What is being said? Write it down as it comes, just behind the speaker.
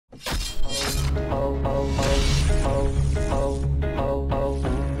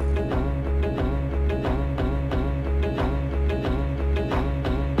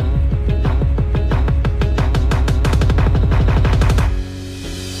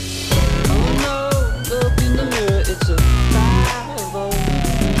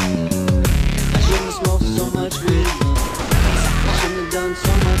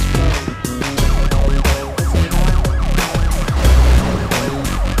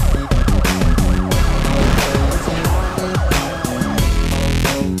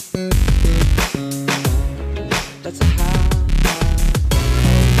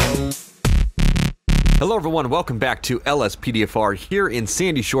everyone, welcome back to LSPDFR here in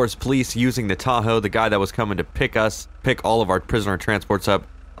Sandy Shores Police using the Tahoe, the guy that was coming to pick all of our prisoner transports up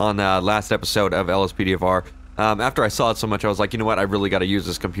on the last episode of LSPDFR. After I saw it so much, I was like, you know what, I really gotta use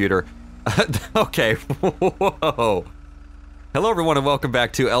this computer. Okay, whoa. Hello everyone and welcome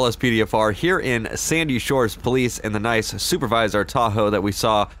back to LSPDFR here in Sandy Shores Police in the nice supervisor Tahoe that we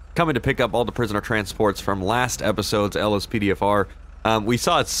saw coming to pick up all the prisoner transports from last episode's LSPDFR. We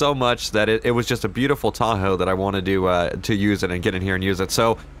saw it so much that it was just a beautiful Tahoe that I wanted to use it and get in here and use it.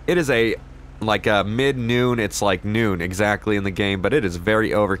 So it is like mid-noon. It's like noon exactly in the game, but it is very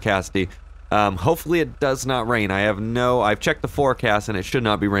overcasty. Hopefully it does not rain. I've checked the forecast and it should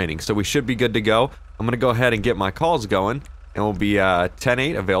not be raining, so we should be good to go. I'm gonna go ahead and get my calls going, and we'll be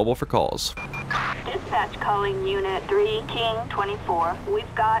 10-8 available for calls. Dispatch calling Unit 3, King 24.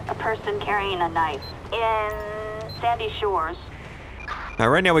 We've got a person carrying a knife in Sandy Shores. Now,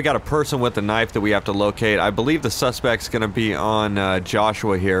 right now we got a person with a knife that we have to locate. I believe the suspect's going to be on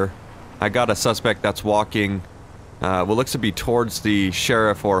Joshua here. I got a suspect that's walking, what looks to be towards the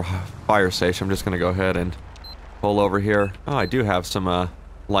sheriff or fire station. I'm just going to go ahead and pull over here. Oh, I do have some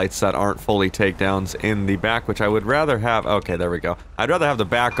lights that aren't fully takedowns in the back, which I would rather have. Okay, there we go. I'd rather have the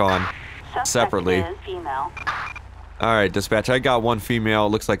back on separately. Suspect is female. Alright, dispatch, I got one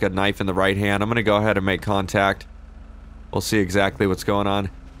female. Looks like a knife in the right hand. I'm going to go ahead and make contact. We'll see exactly what's going on.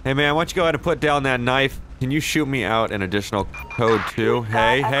 Hey man, why don't you go ahead and put down that knife? Can you shoot me out an additional code 2?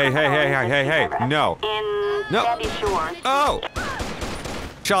 Hey. No. No. Oh!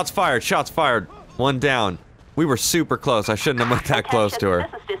 Shots fired. One down. We were super close. I shouldn't have went that close to her.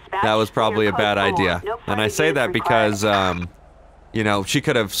 That was probably a bad idea. And I say that because, you know, she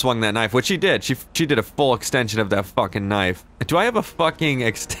could have swung that knife, which she did. She did a full extension of that fucking knife. Do I have a fucking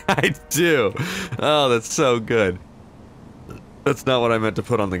I do. Oh, that's so good. That's not what I meant to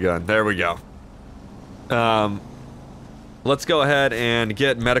put on the gun. There we go. Let's go ahead and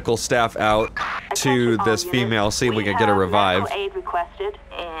get medical staff out to this female, see if we can get her revived.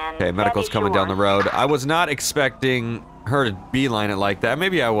 Okay, medical's coming down the road. I was not expecting her to beeline it like that.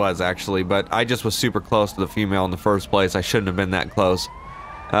 Maybe I was, actually, but I just was super close to the female in the first place. I shouldn't have been that close.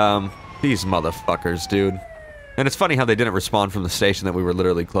 These motherfuckers, dude. And it's funny how they didn't respond from the station that we were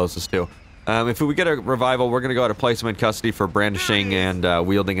literally closest to. If we get a revival, we're going to go to place him in custody for brandishing and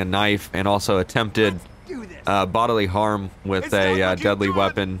wielding a knife, and also attempted bodily harm with a deadly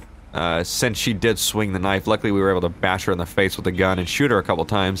weapon, since she did swing the knife. Luckily, we were able to bash her in the face with a gun and shoot her a couple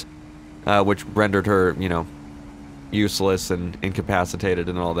times, which rendered her, you know, useless and incapacitated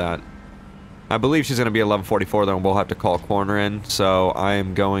and all that. I believe she's going to be 1144, then we'll have to call coroner in, so I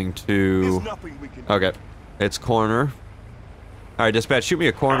am going to... Okay, it's coroner. Alright, dispatch, shoot me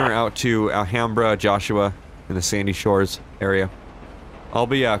a coroner out to Alhambra, Joshua, in the Sandy Shores area. I'll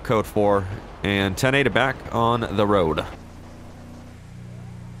be code 4, and 10-8 back on the road. Alright,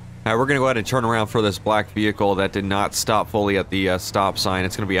 we're going to go ahead and turn around for this black vehicle that did not stop fully at the stop sign.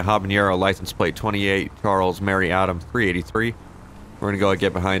 It's going to be a habanero, license plate 28, Charles Mary Adam 383. We're going to go and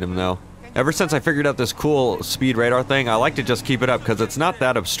get behind him, though. Ever since I figured out this cool speed radar thing, I like to just keep it up, because it's not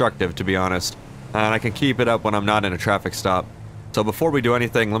that obstructive, to be honest. And I can keep it up when I'm not in a traffic stop. So before we do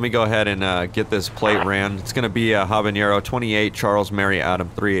anything, let me go ahead and get this plate ran. It's going to be a habanero 28 Charles Mary Adam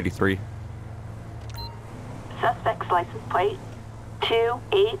 383. Suspect's license plate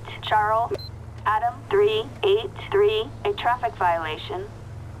 28 Charles Adam 383. A traffic violation.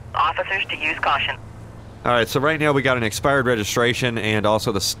 Officers to use caution. Alright, so right now we got an expired registration and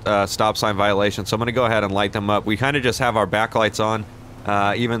also the stop sign violation. So I'm going to go ahead and light them up. We kind of just have our backlights on.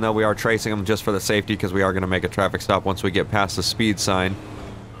 Even though we are tracing them just for the safety, because we are going to make a traffic stop once we get past the speed sign.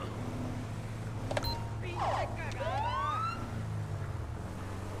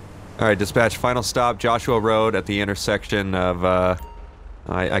 Alright, dispatch, final stop, Joshua Road at the intersection of,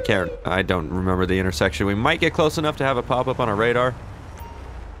 I don't remember the intersection. We might get close enough to have it pop up on our radar.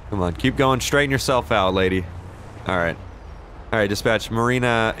 Come on, keep going, straighten yourself out, lady. Alright. Alright, dispatch,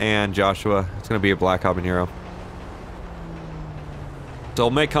 Marina and Joshua. It's going to be a black habanero. So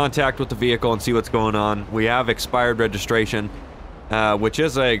we'll make contact with the vehicle and see what's going on. We have expired registration, which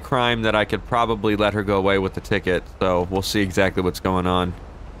is a crime that I could probably let her go away with the ticket. So we'll see exactly what's going on.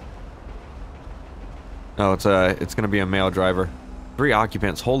 Oh, it's going to be a male driver. 3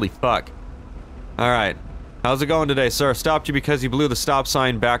 occupants. Holy fuck. All right. How's it going today, sir? Stopped you because you blew the stop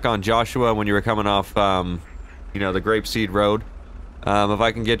sign back on Joshua when you were coming off, you know, the Grapeseed Road. If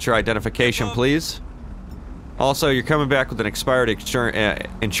I can get your identification, please. Also, you're coming back with an expired registration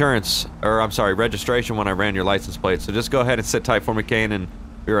when I ran your license plate. So just go ahead and sit tight for me, Kane, and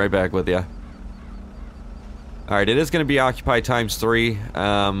be right back with you. Alright, it is going to be occupied times 3.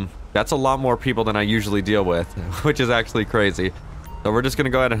 That's a lot more people than I usually deal with, which is actually crazy. So we're just going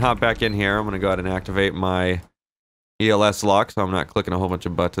to go ahead and hop back in here. I'm going to go ahead and activate my ELS lock, so I'm not clicking a whole bunch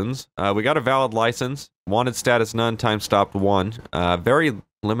of buttons. We got a valid license. Wanted status none, time stopped 1. Very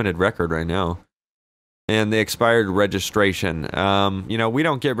limited record right now. And the expired registration. You know, we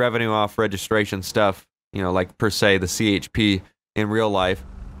don't get revenue off registration stuff, you know, like per se the CHP in real life.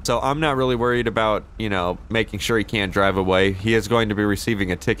 So I'm not really worried about, you know, making sure he can't drive away. He is going to be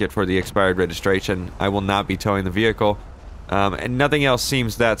receiving a ticket for the expired registration. I will not be towing the vehicle. And nothing else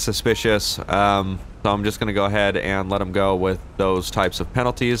seems that suspicious. So I'm just going to go ahead and let him go with those types of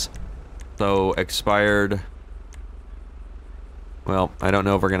penalties. So expired. Well, I don't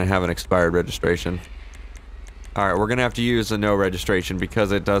know if we're going to have an expired registration. Alright, we're going to have to use a no registration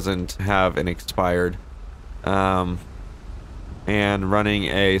because it doesn't have an expired. And running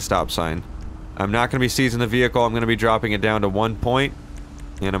a stop sign. I'm not going to be seizing the vehicle. I'm going to be dropping it down to 1 point.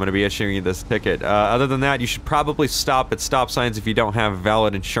 And I'm going to be issuing you this ticket. Other than that, you should probably stop at stop signs if you don't have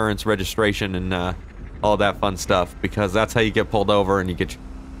valid insurance, registration, and all that fun stuff. Because that's how you get pulled over and you get your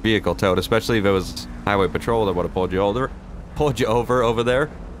vehicle towed. Especially if it was highway patrol that would have pulled you over there.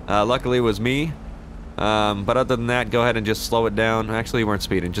 Luckily it was me. But other than that, go ahead and just slow it down. Actually, you weren't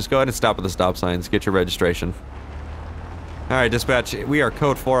speeding. Just go ahead and stop at the stop signs. Get your registration. Alright, dispatch. We are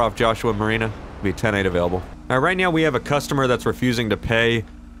code 4 off Joshua Marina. Be 10-8 available. Alright, right now we have a customer that's refusing to pay.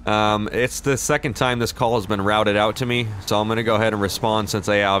 It's the second time this call has been routed out to me, so I'm going to go ahead and respond since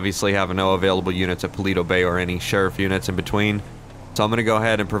they obviously have no available units at Paleto Bay or any sheriff units in between. So I'm going to go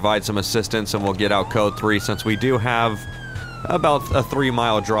ahead and provide some assistance and we'll get out code 3 since we do have about a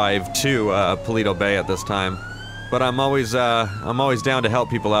 3-mile drive to Paleto Bay at this time. But I'm always down to help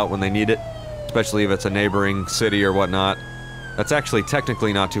people out when they need it, especially if it's a neighboring city or whatnot. That's actually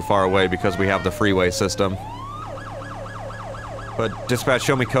technically not too far away because we have the freeway system. But dispatch,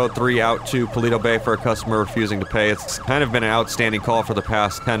 show me code 3 out to Paleto Bay for a customer refusing to pay. It's kind of been an outstanding call for the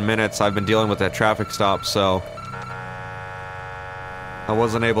past 10 minutes. I've been dealing with that traffic stop, so I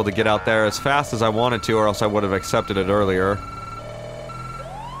wasn't able to get out there as fast as I wanted to, or else I would have accepted it earlier.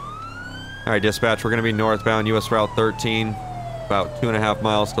 Alright, dispatch, we're going to be northbound US Route 13, about 2.5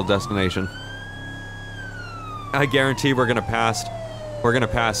 miles till destination. I guarantee we're gonna pass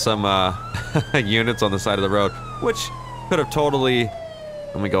some units on the side of the road, which could have totally,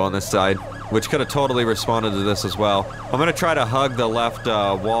 let me go on this side, which could have totally responded to this as well. I'm gonna try to hug the left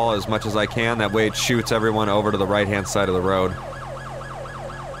wall as much as I can, that way it shoots everyone over to the right-hand side of the road.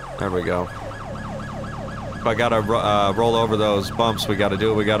 There we go. If I gotta roll over those bumps, we gotta do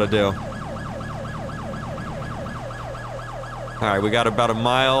what we gotta do. Alright, we got about a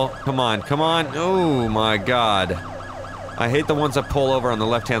mile. Come on, come on. Oh my god. I hate the ones that pull over on the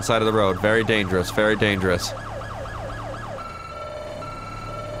left-hand side of the road. Very dangerous, very dangerous.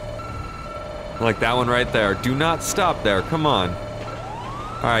 Like that one right there. Do not stop there, come on.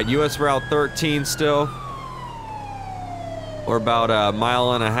 Alright, US Route 13 still. We're about a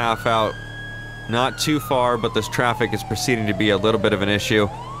mile and a half out. Not too far, but this traffic is proceeding to be a little bit of an issue.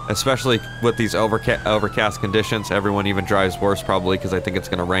 Especially with these overcast conditions. Everyone even drives worse probably because they think it's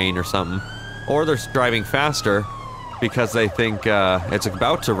going to rain or something. Or they're driving faster because they think it's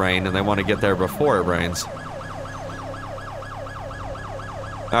about to rain and they want to get there before it rains.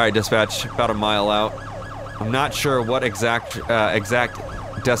 Alright, dispatch, about a mile out. I'm not sure what exact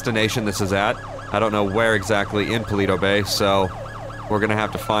destination this is at. I don't know where exactly in Paleto Bay, so we're going to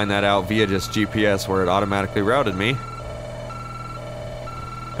have to find that out via just GPS where it automatically routed me.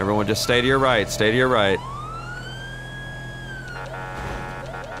 Everyone just stay to your right, stay to your right.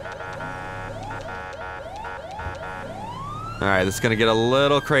 Alright, this is going to get a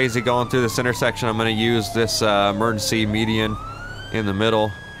little crazy going through this intersection. I'm going to use this emergency median in the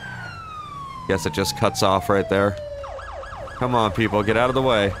middle. Guess it just cuts off right there. Come on, people, get out of the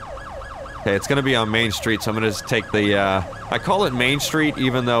way. Okay, it's going to be on Main Street, so I'm going to just take the, I call it Main Street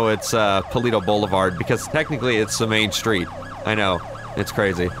even though it's Paleto Boulevard, because technically it's the main street. I know. It's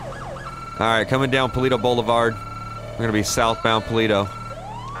crazy. Alright, coming down Paleto Boulevard. We're gonna be southbound Paleto.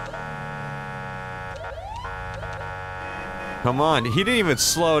 Come on, he didn't even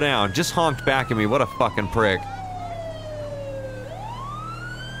slow down. Just honked back at me. What a fucking prick.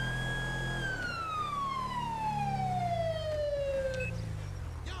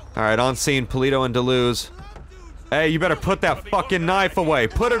 Alright, on scene, Paleto and Duluth. Hey, you better put that fucking knife away.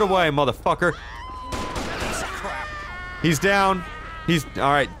 Put it away, motherfucker. He's down. He's...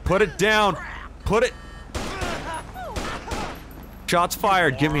 Alright, put it down. Put it... Shots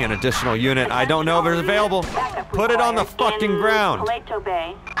fired. Give me an additional unit. I don't know if it's available. Put it on the fucking ground.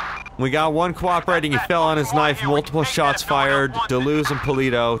 We got one cooperating. He fell on his knife. Multiple shots fired. Deleuze and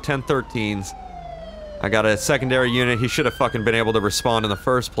Polito. 10-13s. I got a secondary unit. He should have fucking been able to respond in the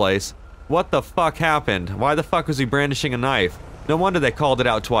first place. What the fuck happened? Why the fuck was he brandishing a knife? No wonder they called it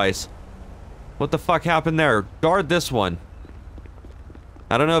out twice. What the fuck happened there? Guard this one.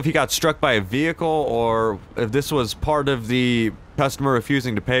 I don't know if he got struck by a vehicle or if this was part of the customer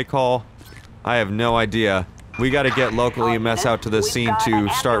refusing to pay call. I have no idea. We gotta get local EMS out to this scene to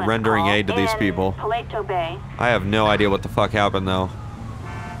start rendering aid to these people. I have no idea what the fuck happened though.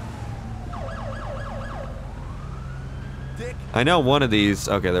 I know one of these.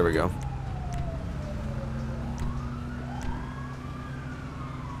 Okay, there we go.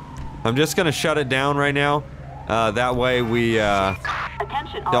 I'm just gonna shut it down right now. That way we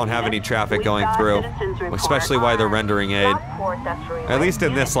don't have any traffic going through, especially while they're rendering aid. At least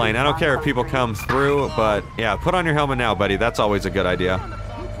in this lane. I don't care if people come through, but yeah, put on your helmet now, buddy. That's always a good idea.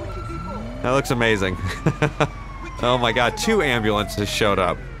 That looks amazing. Oh my god, 2 ambulances showed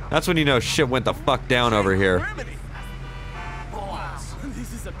up. That's when you know shit went the fuck down over here.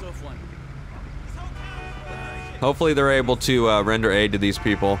 Hopefully they're able to render aid to these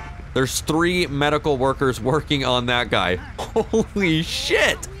people. There's 3 medical workers working on that guy. Holy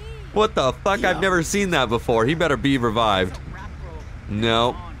shit! What the fuck? I've never seen that before. He better be revived.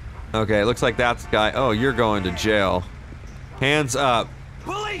 No. Okay, looks like that's the guy. Oh, you're going to jail. Hands up.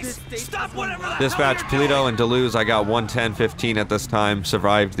 Police! Stop whatever the Dispatch, Polito and Deleuze, I got 110-15 at this time.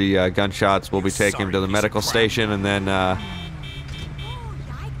 Survived the gunshots. We'll be taking him to the medical station and then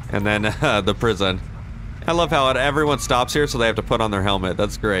the prison. I love how everyone stops here so they have to put on their helmet.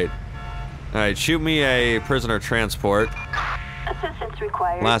 That's great. Alright, shoot me a prisoner transport. Assistance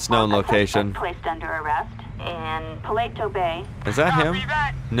required. Last known location. Placed under arrest in Paleto Bay. Is that him?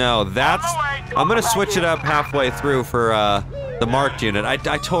 No, that's... I'm gonna switch it up halfway through for the marked unit. I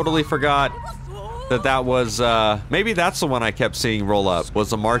totally forgot that was... maybe that's the one I kept seeing roll up,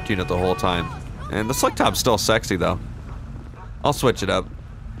 was the marked unit the whole time. And the slick top's still sexy though. I'll switch it up.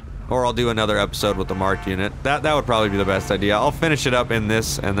 Or I'll do another episode with the marked unit. That would probably be the best idea. I'll finish it up in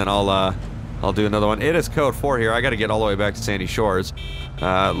this, and then I'll do another one. It is code 4 here. I gotta get all the way back to Sandy Shores.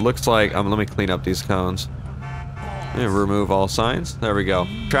 Looks like... let me clean up these cones. And remove all signs. There we go.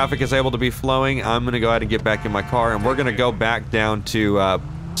 Traffic is able to be flowing. I'm gonna go ahead and get back in my car, and we're gonna go back down to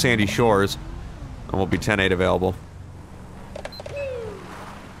Sandy Shores. And we'll be 10-8 available.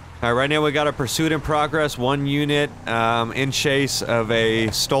 Alright, right now we got a pursuit in progress. 1 unit in chase of a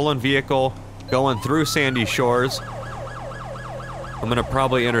stolen vehicle going through Sandy Shores. I'm gonna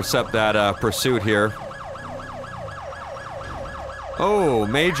probably intercept that pursuit here. Oh,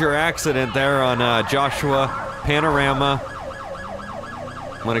 major accident there on Joshua Panorama.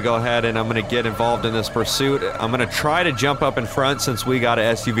 I'm gonna go ahead and I'm gonna get involved in this pursuit. I'm gonna try to jump up in front since we got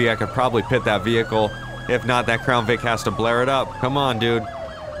an SUV. I could probably pit that vehicle. If not, that Crown Vic has to blare it up. Come on, dude.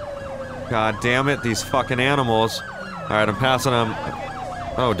 God damn it, these fucking animals. Alright, I'm passing them.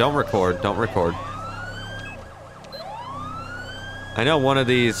 Oh, don't record. Don't record. I know one of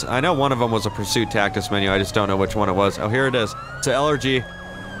them was a pursuit tactics menu. I just don't know which one it was. Oh, here it is. It's an LRG.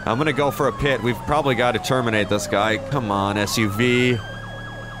 I'm gonna go for a pit. We've probably got to terminate this guy. Come on, SUV.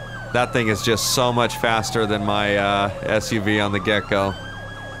 That thing is just so much faster than my SUV on the get-go.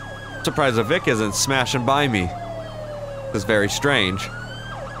 I'm surprised the Vic isn't smashing by me. This is very strange.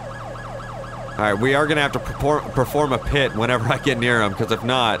 Alright, we are gonna have to perform a pit whenever I get near him, because if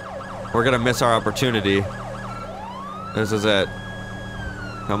not, we're gonna miss our opportunity. This is it.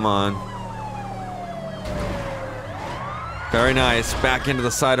 Come on. Very nice. Back into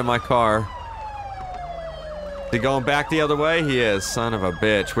the side of my car. Is he going back the other way? He is. Son of a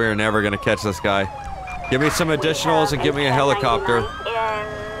bitch. We're never gonna catch this guy. Give me some additionals and give me a helicopter.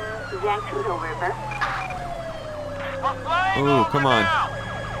 Ooh, come on.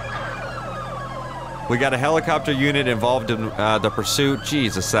 We got a helicopter unit involved in the pursuit.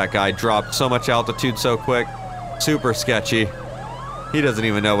 Jesus, that guy dropped so much altitude so quick. Super sketchy. He doesn't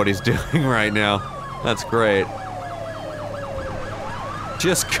even know what he's doing right now. That's great.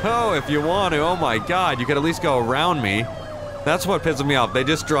 Just go if you want to. Oh my god, you could at least go around me. That's what pisses me off. They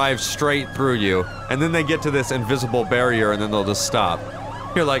just drive straight through you, and then they get to this invisible barrier, and then they'll just stop.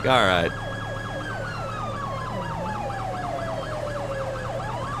 You're like, alright.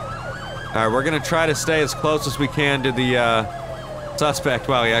 Alright, we're gonna try to stay as close as we can to the suspect.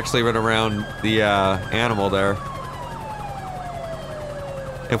 Wow, he actually ran around the animal there.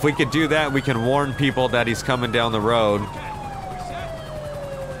 If we could do that, we can warn people that he's coming down the road.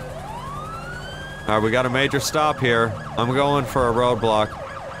 Alright, we got a major stop here. I'm going for a roadblock.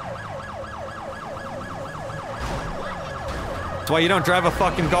 why you don't drive a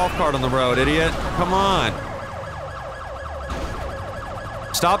fucking golf cart on the road, idiot. Come on.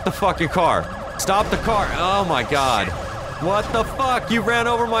 Stop the fucking car. Stop the car. Oh my god. What the fuck? You ran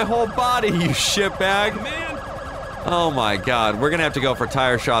over my whole body, you shitbag. Oh my god. We're gonna have to go for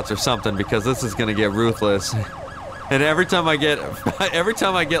tire shots or something because this is gonna get ruthless. And every time I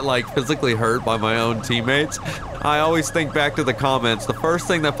get like physically hurt by my own teammates, I always think back to the comments. The first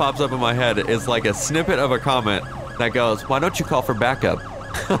thing that pops up in my head is like a snippet of a comment that goes, "Why don't you call for backup?"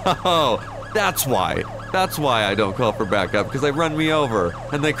 Oh, that's why. That's why I don't call for backup, because they run me over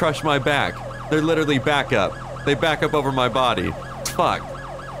and they crush my back. They're literally backup. They back up over my body. It's fucked.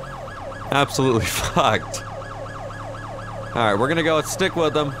 Absolutely fucked. Alright, we're gonna go stick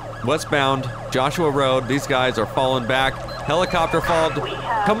with them. Westbound, Joshua Road. These guys are falling back. Helicopter fault.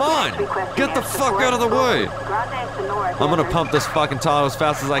 Come on! Get the fuck out of the way! I'm gonna pump this fucking Tahoe as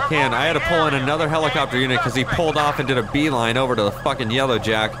fast as I can. I had to pull in another helicopter unit because he pulled off and did a beeline over to the fucking Yellow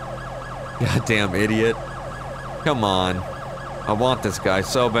Jack. Goddamn idiot. Come on. I want this guy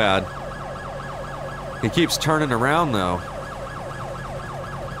so bad. He keeps turning around though.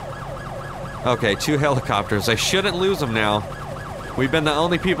 Okay, 2 helicopters. I shouldn't lose them now. We've been the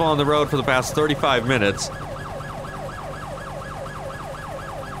only people on the road for the past 35 minutes.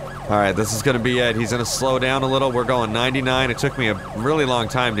 Alright, this is gonna be it. He's gonna slow down a little. We're going 99. It took me a really long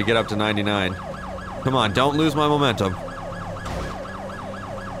time to get up to 99. Come on, don't lose my momentum.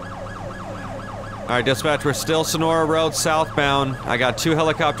 Alright, dispatch, we're still Sonora Road southbound. I got 2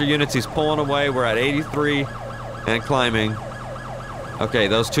 helicopter units. He's pulling away. We're at 83 and climbing. Okay,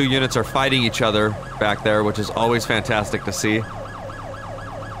 those 2 units are fighting each other back there, which is always fantastic to see.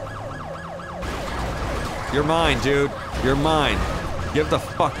 You're mine, dude. You're mine. Give the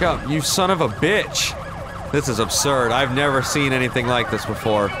fuck up, you son of a bitch. This is absurd. I've never seen anything like this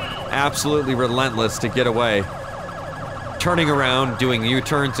before. Absolutely relentless to get away. Turning around, doing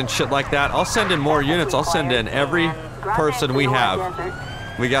U-turns and shit like that. I'll send in more units. I'll send in every person we have.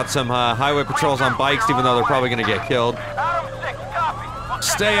 We got some highway patrols on bikes, even though they're probably gonna get killed.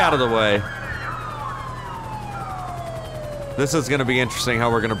 Stay out of the way. This is gonna be interesting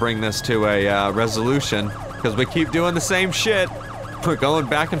how we're gonna bring this to a resolution, because we keep doing the same shit. We're going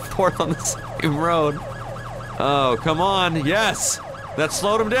back and forth on the same road. Oh, come on. Yes! That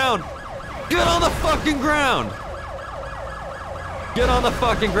slowed him down. Get on the fucking ground! Get on the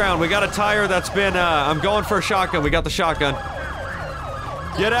fucking ground. We got a tire that's been, I'm going for a shotgun. We got the shotgun.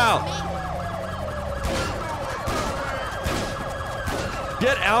 Get out.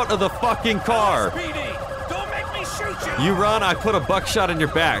 Get out of the fucking car. LSPD, don't make me shoot you. You run, I put a buckshot in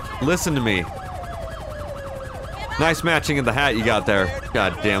your back. Listen to me. Nice matching in the hat you got there.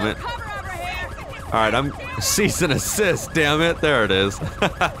 God damn it. Alright, I'm cease and assist, damn it. There it is.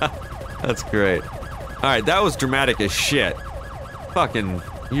 That's great. Alright, that was dramatic as shit. Fucking,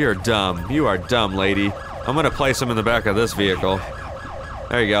 you're dumb. You are dumb, lady. I'm gonna place him in the back of this vehicle.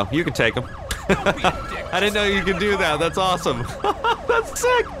 There you go. You can take him. I didn't know you could do that. That's awesome. That's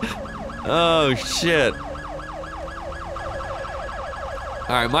sick. Oh, shit.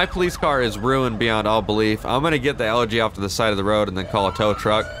 Alright, my police car is ruined beyond all belief. I'm gonna get the LG off to the side of the road and then call a tow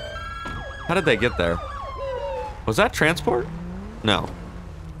truck. How did they get there? Was that transport? No.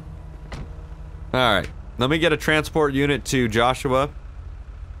 Alright. Let me get a transport unit to Joshua.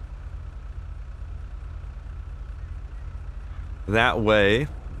 That way...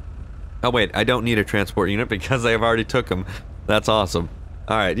 Oh wait, I don't need a transport unit because I've already took him. That's awesome.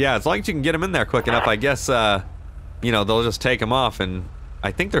 Alright, yeah, as long as you can get him in there quick enough, I guess, you know, they'll just take him off, and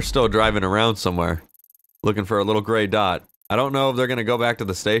I think they're still driving around somewhere. Looking for a little gray dot. I don't know if they're gonna go back to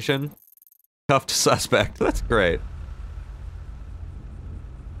the station. Cuffed suspect. That's great.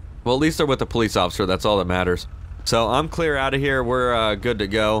 Well, at least they're with the police officer. That's all that matters. So, I'm clear out of here. We're, good to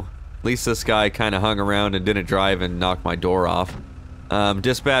go. At least this guy kind of hung around and didn't drive and knock my door off.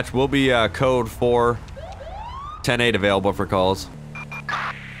 Dispatch will be, code 4. 10-8 available for calls.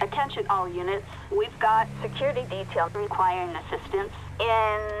 Attention all units. We've got security detail requiring assistance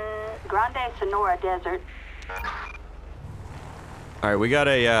in Grande Sonora Desert. Alright, we got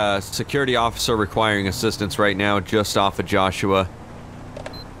a, security officer requiring assistance right now just off of Joshua.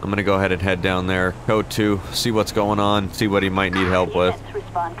 I'm gonna go ahead and head down there. Code 2, see what's going on, see what he might need help with. Units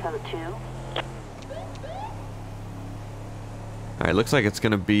respond code 2. Alright, looks like it's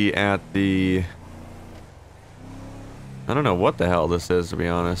gonna be at the... I don't know what the hell this is, to be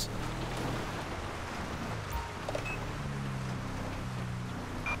honest.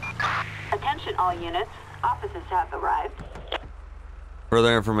 Attention all units. Officers have arrived.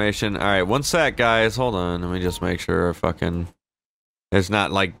 Further information. Alright, one sec, guys. Hold on. Let me just make sure fucking... There's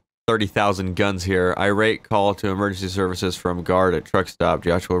not, like, 30,000 guns here. Irate call to emergency services from guard at truck stop.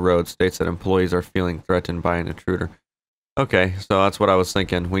 Joshua Road states that employees are feeling threatened by an intruder. Okay, so that's what I was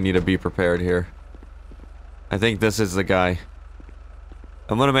thinking. We need to be prepared here. I think this is the guy.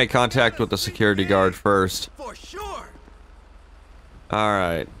 I'm gonna make contact with the security guard first. For sure.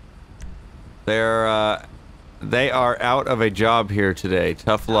 Alright. They are out of a job here today.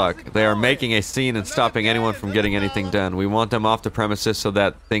 Tough luck. They are making a scene and stopping anyone from getting anything done. We want them off the premises so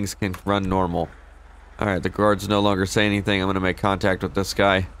that things can run normal. Alright, the guards no longer say anything. I'm gonna make contact with this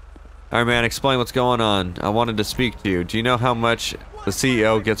guy. Alright, man, explain what's going on. I wanted to speak to you. Do you know how much the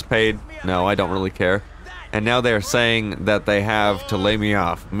CEO gets paid? No, I don't really care. And now they're saying that they have to lay me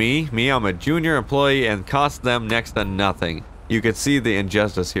off. Me, I'm a junior employee and cost them next to nothing. You could see the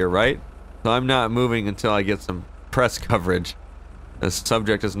injustice here, right? So I'm not moving until I get some press coverage. This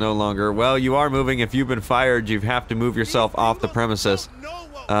subject is no longer... Well, you are moving. If you've been fired, you have to move yourself off the premises.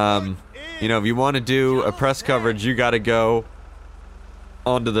 You know, if you want to do a press coverage, you got to go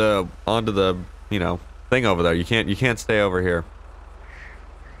onto the, you know, thing over there. You can't stay over here.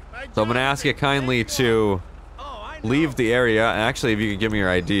 So I'm going to ask you kindly to leave the area. Actually, if you could give me your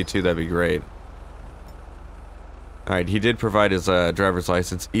ID too, that'd be great. Alright, he did provide his driver's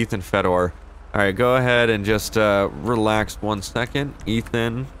license. Ethan Fedor. Alright, go ahead and just relax 1 second.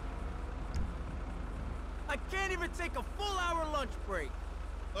 Ethan. I can't even take a full hour lunch break.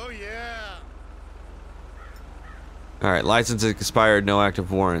 Oh yeah. Alright, license is expired, no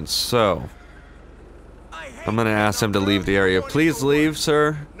active warrants. So, I'm gonna ask him to leave the area. Please leave,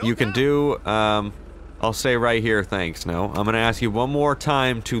 sir. You can do, I'll stay right here, thanks. No, I'm gonna ask you one more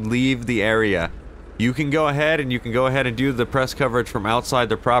time to leave the area. You can go ahead and do the press coverage from outside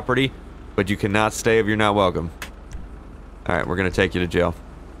the property, but you cannot stay if you're not welcome. Alright, we're gonna take you to jail.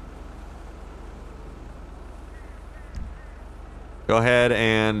 Go ahead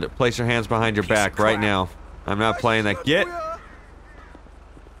and place your hands behind your back right now. I'm not playing that. Get!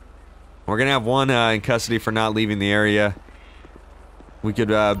 We're gonna have one in custody for not leaving the area. We could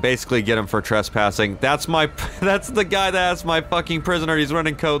basically get him for trespassing. That's the guy that's my fucking prisoner. He's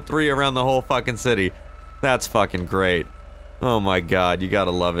running code 3 around the whole fucking city. That's fucking great. Oh my god, you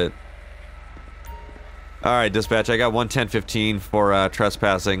gotta love it. Alright, dispatch, I got 11015 for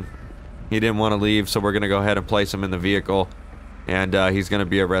trespassing. He didn't want to leave, so we're gonna go ahead and place him in the vehicle. And he's gonna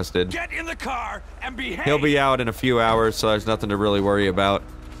be arrested. Get in the car and behave. He'll be out in a few hours, so there's nothing to really worry about.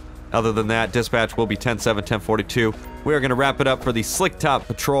 Other than that, dispatch will be 10-7, 10-42. We are going to wrap it up for the Slick Top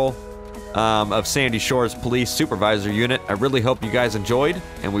Patrol of Sandy Shores Police Supervisor Unit. I really hope you guys enjoyed,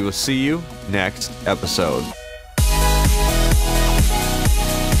 and we will see you next episode.